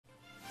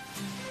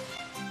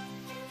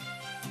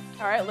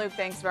All right, Luke,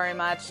 thanks very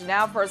much.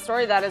 Now for a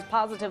story that is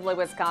positively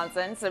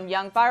Wisconsin. Some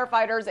young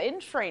firefighters in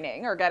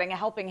training are getting a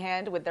helping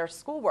hand with their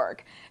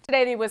schoolwork.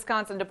 Today, the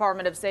Wisconsin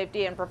Department of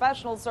Safety and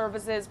Professional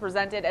Services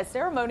presented a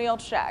ceremonial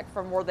check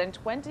for more than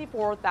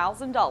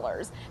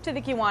 $24,000 to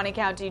the Kewaunee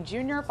County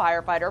Junior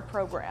Firefighter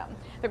Program.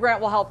 The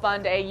grant will help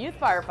fund a youth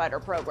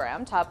firefighter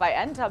program taught by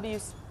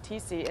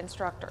NWTC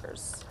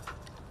instructors.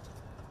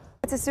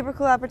 It's a super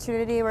cool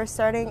opportunity. We're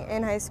starting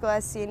in high school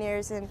as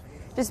seniors, and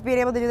just being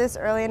able to do this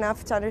early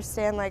enough to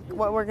understand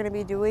what we're going to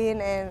be doing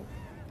and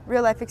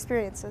real life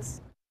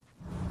experiences.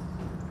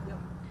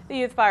 The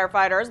youth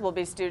firefighters will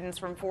be students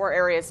from 4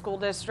 area school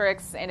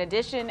districts. In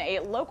addition,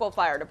 8 local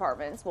fire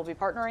departments will be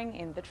partnering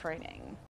in the training.